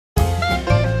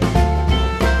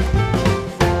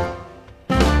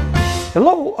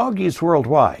Hello, Augies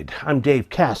Worldwide. I'm Dave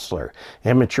Kassler,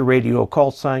 amateur radio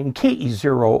call sign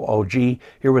KE0OG,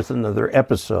 here with another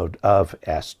episode of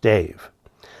Ask Dave.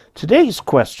 Today's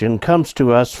question comes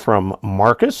to us from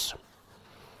Marcus,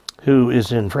 who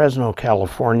is in Fresno,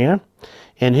 California,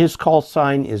 and his call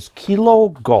sign is Kilo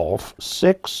Golf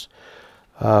 6,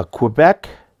 Quebec,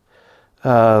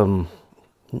 November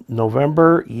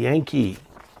Yankee.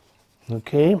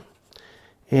 Okay.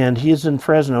 And he's in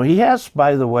Fresno. He has,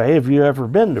 by the way, have you ever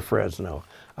been to Fresno?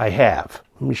 I have.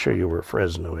 Let me show you where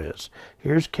Fresno is.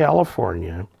 Here's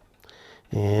California,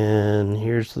 and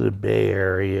here's the Bay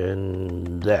Area,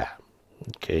 and that.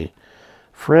 Okay,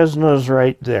 Fresno's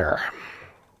right there.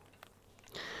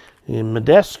 In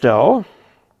Modesto,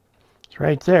 it's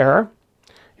right there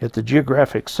at the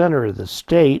geographic center of the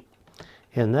state,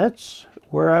 and that's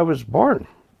where I was born.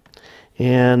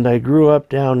 And I grew up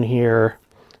down here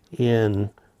in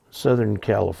Southern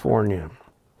California.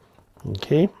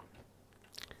 Okay.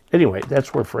 Anyway,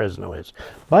 that's where Fresno is.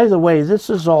 By the way, this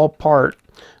is all part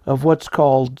of what's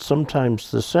called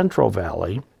sometimes the Central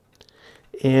Valley,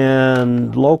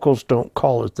 and locals don't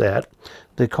call it that.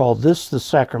 They call this the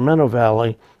Sacramento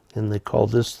Valley, and they call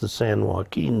this the San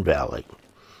Joaquin Valley.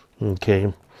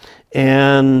 Okay.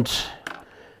 And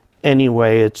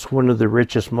anyway, it's one of the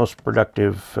richest, most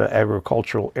productive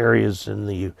agricultural areas in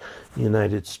the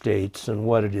United States, and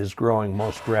what it is growing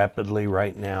most rapidly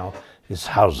right now is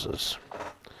houses.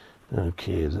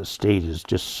 Okay, the state is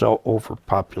just so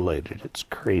overpopulated, it's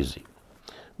crazy.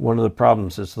 One of the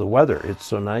problems is the weather. It's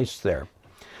so nice there.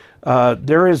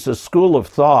 There is a school of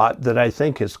thought that I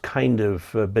think has kind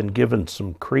of been given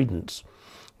some credence,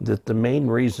 that the main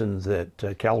reason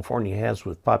that California has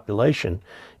with population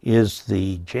is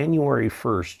the January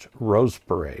 1st Rose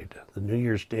Parade, the New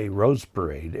Year's Day Rose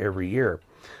Parade every year,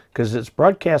 because it's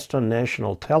broadcast on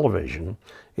national television.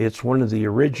 It's one of the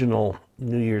original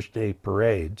New Year's Day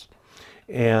parades,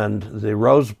 and the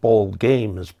Rose Bowl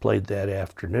game is played that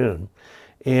afternoon.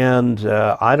 And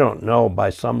I don't know,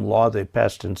 by some law they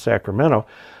passed in Sacramento,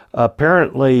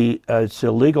 apparently it's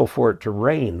illegal for it to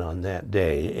rain on that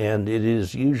day, and it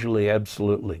is usually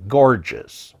absolutely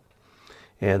gorgeous.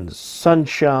 And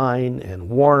sunshine and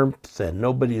warmth, and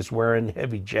nobody's wearing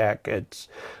heavy jackets.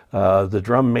 The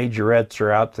drum majorettes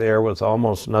are out there with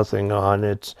almost nothing on.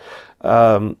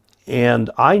 And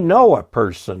I know a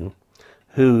person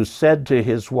who said to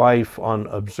his wife on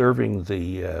observing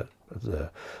the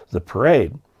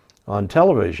parade on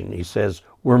television, he says,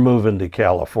 "We're moving to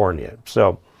California."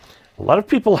 So a lot of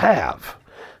people have.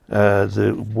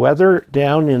 The weather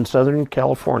down in Southern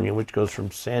California, which goes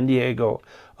from San Diego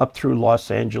up through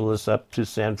Los Angeles, up to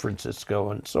San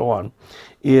Francisco, and so on,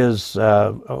 is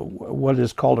what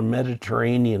is called a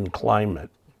Mediterranean climate.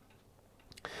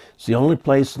 It's the only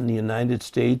place in the United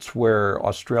States where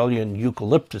Australian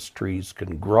eucalyptus trees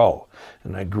can grow.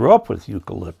 And I grew up with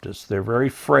eucalyptus. They're very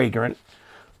fragrant.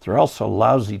 They're also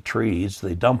lousy trees.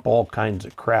 They dump all kinds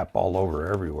of crap all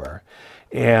over everywhere.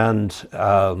 And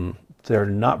they're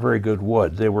not very good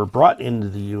wood. They were brought into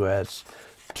the U.S.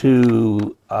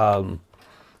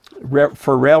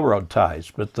 For railroad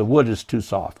ties, but the wood is too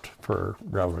soft for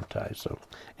railroad ties. So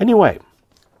anyway,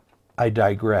 I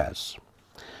digress.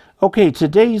 Okay,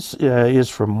 today's is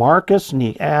from Marcus, and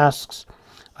he asks,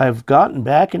 "I've gotten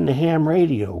back into ham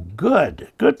radio.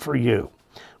 Good for you.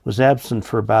 Was absent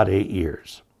for about 8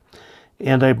 years.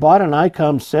 And I bought an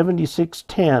Icom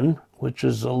 7610, which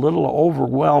is a little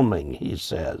overwhelming," he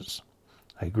says.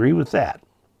 I agree with that.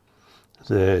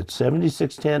 The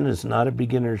 7610 is not a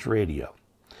beginner's radio.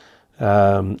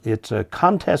 It's a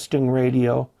contesting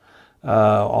radio,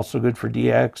 also good for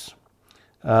DX.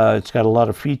 It's got a lot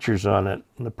of features on it.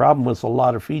 And the problem with a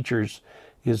lot of features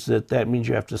is that means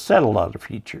you have to set a lot of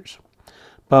features.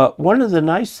 But one of the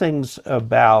nice things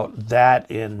about that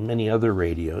and many other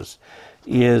radios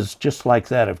is just like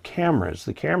that of cameras.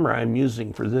 The camera I'm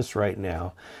using for this right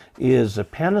now is a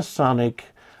Panasonic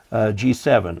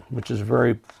G7, which is a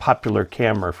very popular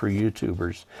camera for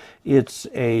YouTubers. It's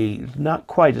not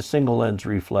quite a single lens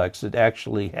reflex. It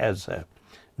actually has a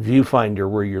viewfinder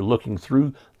where you're looking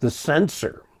through the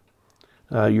sensor.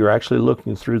 You're actually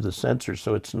looking through the sensor,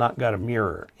 so it's not got a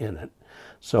mirror in it.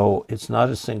 So it's not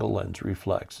a single lens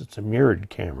reflex. It's a mirrored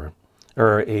camera,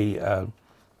 or a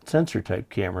sensor type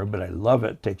camera, but I love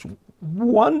it. It takes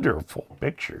wonderful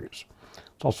pictures.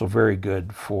 It's also very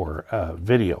good for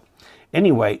video.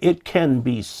 Anyway, it can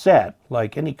be set,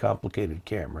 like any complicated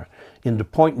camera, into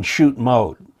point and shoot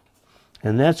mode.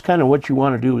 And that's kind of what you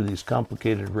want to do with these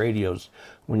complicated radios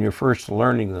when you're first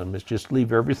learning them, is just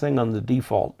leave everything on the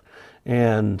default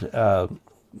and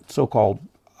so-called,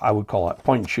 I would call it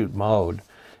point and shoot mode.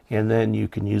 and then you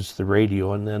can use the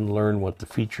radio and then learn what the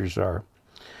features are.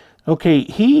 Okay,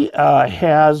 he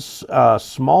has a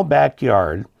small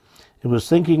backyard. It was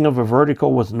thinking of a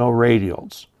vertical with no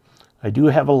radials. I do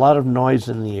have a lot of noise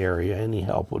in the area. Any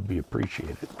help would be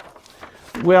appreciated.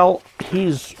 Well,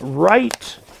 he's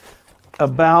right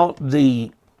about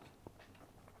the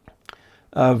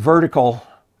vertical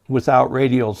without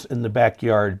radials in the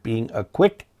backyard being a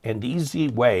quick and easy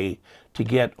way to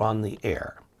get on the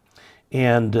air.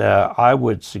 And I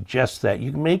would suggest that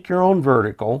you can make your own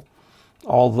vertical,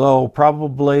 although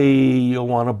probably you'll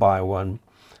want to buy one.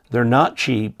 They're not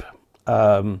cheap.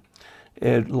 I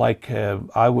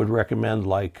would recommend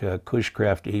like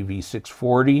Cushcraft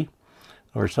AV640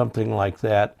 or something like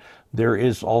that. There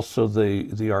is also the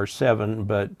R7,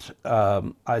 but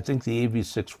I think the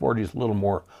AV640 is a little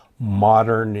more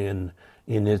modern in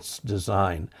its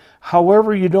design.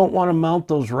 However, you don't want to mount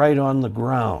those right on the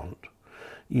ground.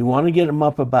 You want to get them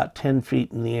up about 10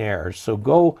 feet in the air. So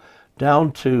go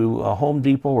down to Home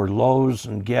Depot or Lowe's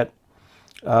and get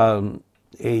a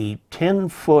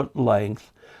 10-foot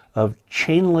length of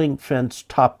chain link fence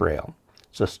top rail.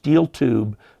 It's a steel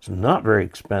tube. It's not very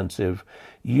expensive.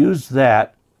 Use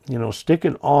that, stick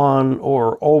it on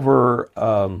or over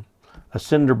a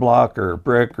cinder block or a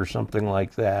brick or something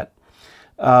like that.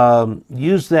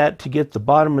 Use that to get the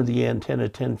bottom of the antenna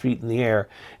 10 feet in the air,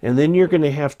 and then you're going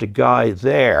to have to guy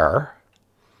there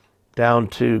down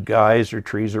to guys or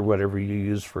trees or whatever you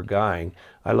use for guying.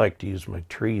 I like to use my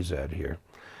trees out here.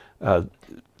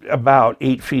 About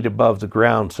 8 feet above the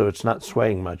ground, so it's not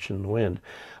swaying much in the wind.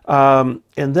 And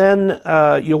then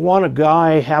you'll want to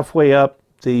guy halfway up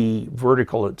the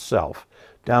vertical itself,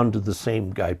 down to the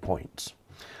same guy points.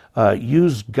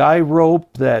 Use guy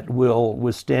rope that will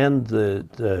withstand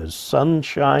the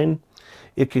sunshine.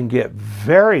 It can get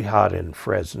very hot in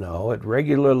Fresno. It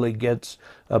regularly gets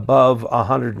above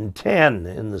 110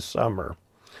 in the summer.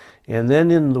 And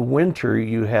then in the winter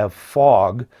you have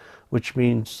fog, which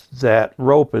means that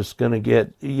rope is going to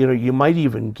get, you might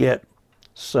even get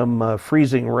some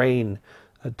freezing rain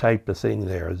type of thing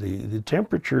there. The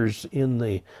temperatures in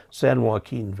the San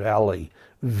Joaquin Valley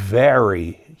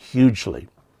vary hugely,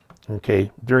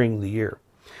 okay, during the year.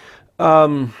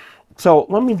 So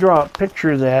let me draw a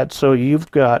picture of that. So you've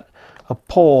got a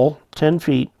pole 10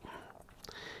 feet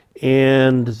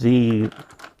and the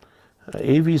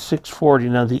AV640.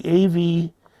 Now the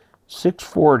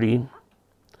AV640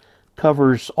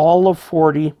 covers all of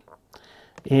 40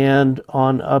 and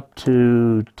on up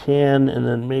to 10 and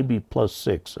then maybe plus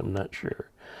 6, I'm not sure.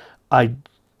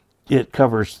 It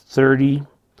covers 30,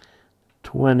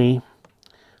 20,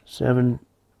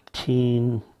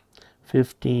 17,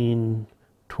 15,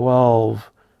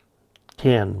 12,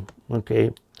 10,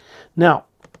 okay? Now,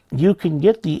 you can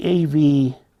get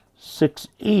the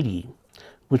AV680,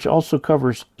 which also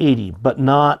covers 80, but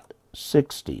not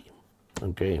 60,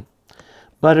 okay?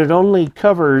 But it only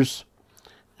covers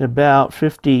about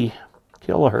 50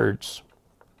 kilohertz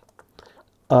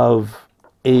of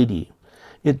 80.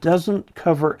 It doesn't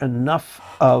cover enough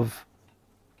of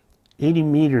 80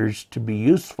 meters to be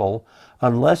useful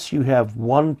unless you have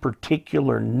one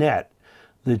particular net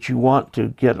that you want to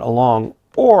get along,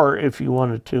 or if you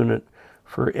want to tune it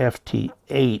for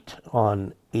FT8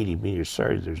 on 80 meters.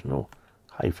 Sorry, there's no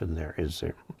hyphen there, is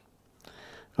there?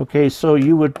 Okay, so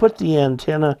you would put the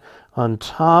antenna on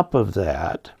top of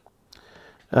that.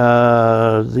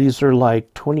 These are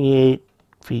like 28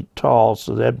 feet tall,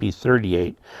 so that'd be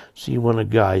 38. So you want a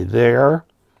guy there,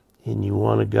 and you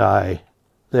want a guy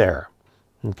there,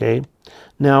 okay?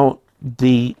 Now,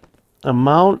 the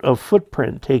amount of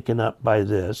footprint taken up by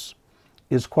this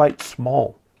is quite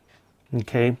small,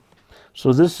 okay?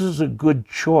 So this is a good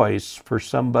choice for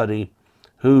somebody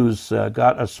who's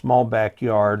got a small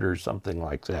backyard or something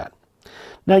like that.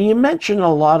 Now, you mentioned a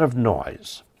lot of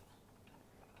noise.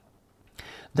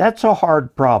 That's a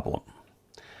hard problem.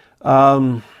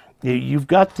 You've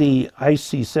got the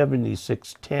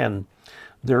IC7610.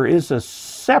 There is a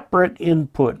separate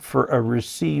input for a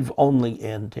receive-only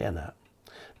antenna.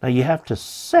 Now, you have to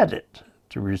set it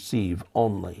to receive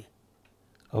only,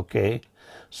 okay?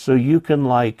 So you can,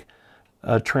 like,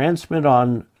 transmit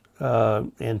on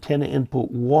antenna input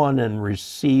 1 and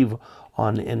receive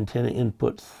on antenna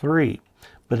input 3.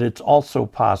 But it's also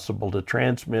possible to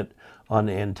transmit on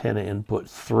antenna input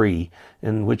 3,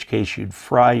 in which case you'd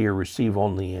fry your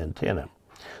receive-only antenna.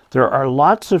 There are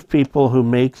lots of people who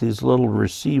make these little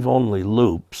receive-only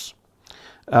loops.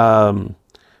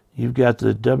 You've got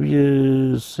the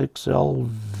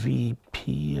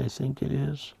W6LVP, I think it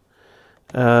is.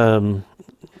 And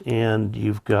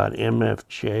you've got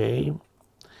MFJ.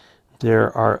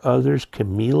 There are others,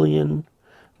 Chameleon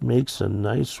makes a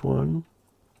nice one.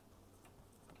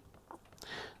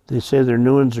 They say their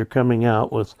new ones are coming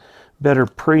out with better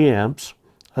preamps.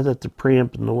 I thought the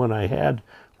preamp and the one I had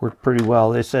worked pretty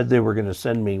well. They said they were going to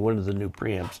send me one of the new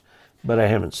preamps, but I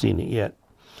haven't seen it yet.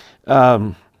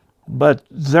 But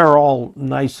they're all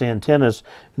nice antennas.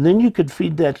 And then you could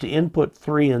feed that to input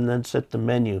 3 and then set the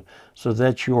menu. So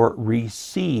that's your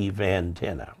receive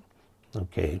antenna.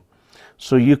 Okay.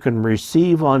 So you can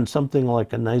receive on something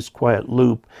like a nice quiet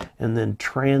loop and then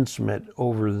transmit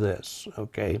over this.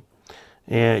 Okay.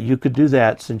 And you could do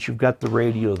that since you've got the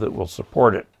radio that will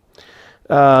support it.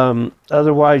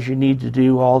 Otherwise, you need to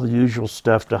do all the usual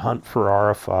stuff to hunt for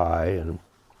RFI. And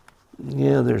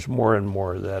yeah, there's more and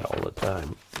more of that all the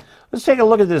time. Let's take a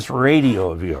look at this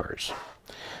radio of yours.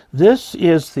 This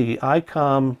is the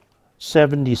Icom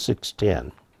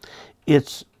 7610.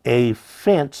 It's a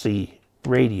fancy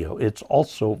radio. It's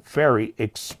also very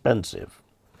expensive.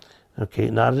 Okay,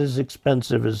 not as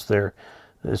expensive as their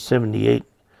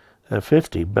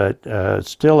 7850, but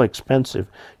still expensive.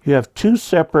 You have 2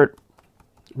 separate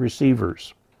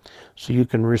receivers. So you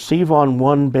can receive on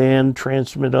one band,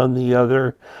 transmit on the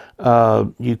other.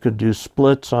 You could do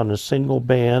splits on a single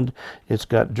band. It's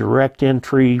got direct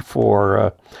entry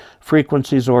for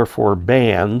frequencies or for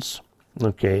bands.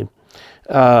 Okay.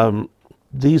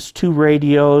 These 2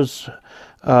 radios,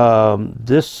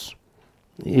 this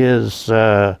is,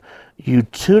 you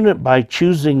tune it by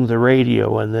choosing the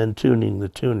radio and then tuning the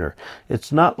tuner.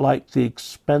 It's not like the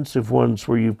expensive ones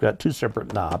where you've got 2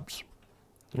 separate knobs.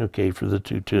 Okay, for the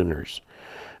 2 tuners.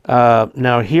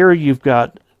 Now here you've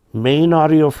got main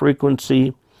audio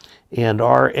frequency and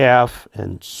RF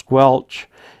and squelch,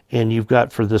 and you've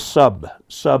got for the sub.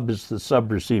 Sub is the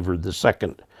sub receiver, the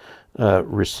second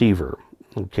receiver.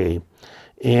 Okay,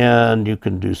 and you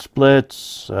can do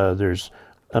splits. There's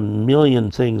a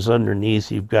million things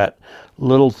underneath. You've got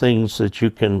little things that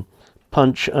you can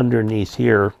punch underneath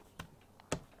here.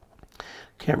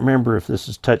 Can't remember if this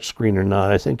is touchscreen or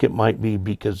not. I think it might be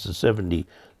because the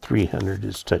 7300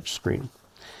 is touchscreen.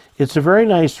 It's a very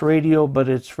nice radio, but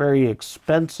it's very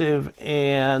expensive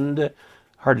and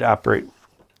hard to operate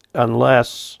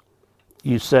unless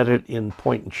you set it in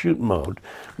point and shoot mode,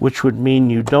 which would mean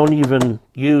you don't even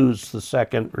use the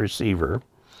second receiver.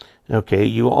 Okay,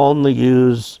 you only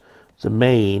use the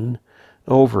main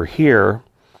over here.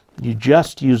 You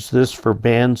just use this for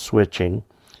band switching.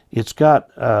 It's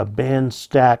got band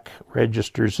stack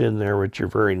registers in there, which are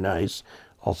very nice,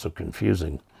 also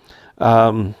confusing.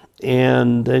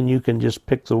 And then you can just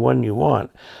pick the one you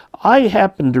want. I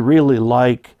happen to really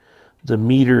like the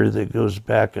meter that goes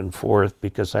back and forth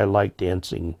because I like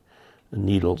dancing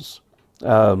needles.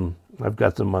 I've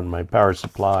got them on my power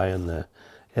supply and the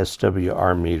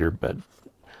SWR meter, but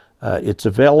it's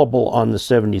available on the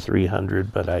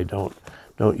 7300, but I don't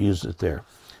use it there.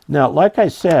 Now, like I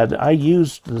said, I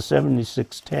used the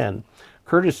 7610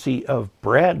 courtesy of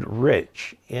Brad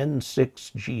Rich,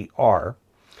 N6GR,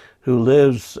 who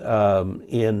lives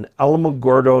in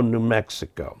Alamogordo, New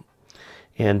Mexico.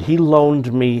 And he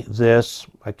loaned me this.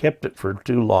 I kept it for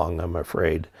too long, I'm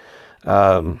afraid.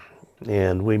 And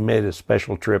we made a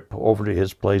special trip over to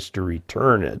his place to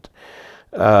return it.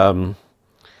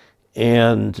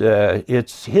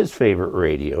 It's his favorite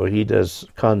radio. He does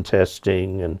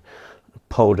contesting and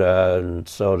POTA and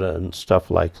SOTA and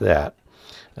stuff like that.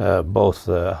 Both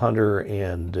the hunter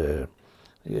and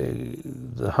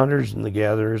the hunters and the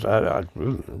gatherers.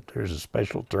 There's a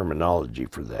special terminology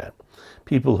for that.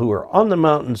 People who are on the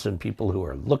mountains and people who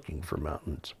are looking for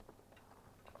mountains.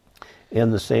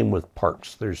 And the same with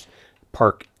parks. There's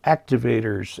park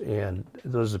activators, and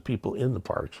those are people in the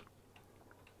parks.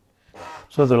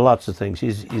 So there are lots of things.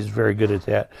 He's very good at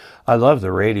that. I love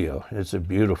the radio. It's a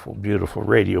beautiful, beautiful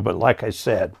radio. But like I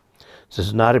said, this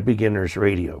is not a beginner's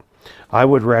radio. I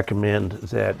would recommend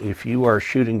that if you are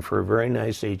shooting for a very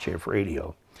nice HF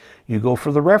radio, you go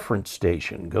for the reference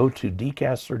station. Go to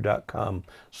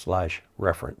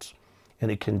dcastler.com/reference. And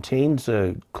it contains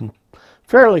a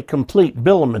fairly complete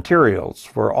bill of materials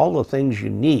for all the things you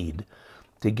need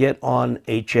to get on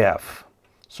HF.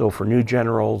 So for new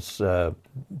generals,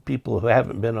 people who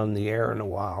haven't been on the air in a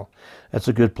while, that's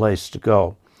a good place to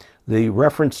go. The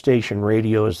reference station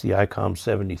radio is the Icom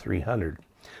 7300.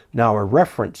 Now a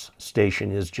reference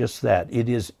station is just that. It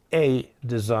is a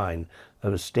design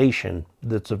of a station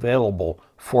that's available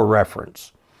for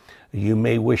reference. You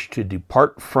may wish to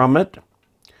depart from it.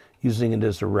 Using it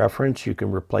as a reference, you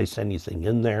can replace anything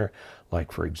in there.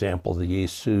 Like for example, the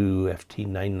Yaesu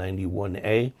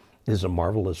FT991A is a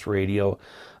marvelous radio.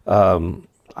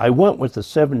 I went with the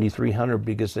 7300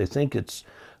 because I think it's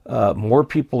more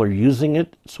people are using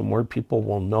it, so more people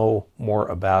will know more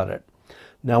about it.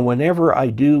 Now, whenever I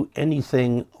do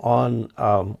anything on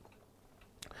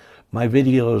my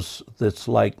videos that's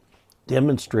like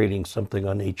demonstrating something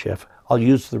on HF, I'll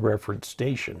use the reference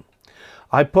station.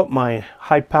 I put my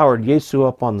high-powered Yaesu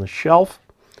up on the shelf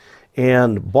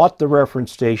and bought the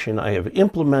reference station. I have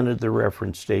implemented the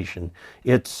reference station.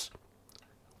 It's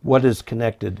what is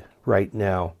connected right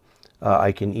now.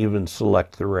 I can even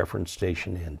select the reference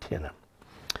station antenna.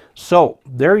 So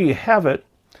there you have it.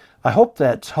 I hope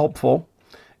that's helpful.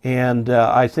 And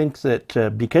I think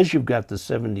that because you've got the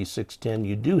 7610,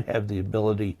 you do have the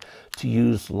ability to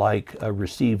use like a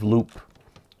receive loop,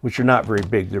 which are not very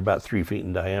big. They're about 3 feet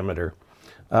in diameter.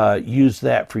 Use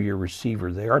that for your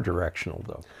receiver. They are directional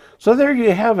though. So there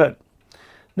you have it.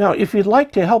 Now, if you'd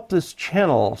like to help this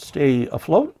channel stay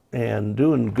afloat and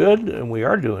doing good, and we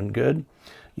are doing good,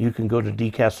 you can go to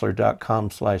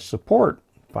dcasler.com/support.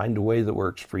 Find a way that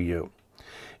works for you.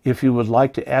 If you would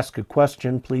like to ask a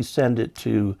question, please send it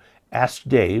to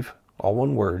AskDave, all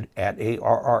one word, at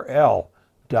ARRL.org.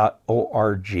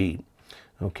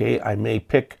 Okay, I may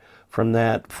pick from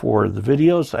that for the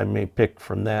videos. I may pick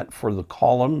from that for the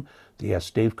column, the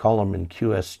Ask Dave column in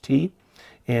QST.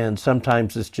 And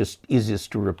sometimes it's just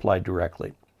easiest to reply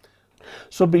directly.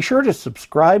 So be sure to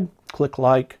subscribe, click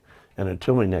like, and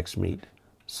until we next meet,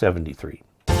 73.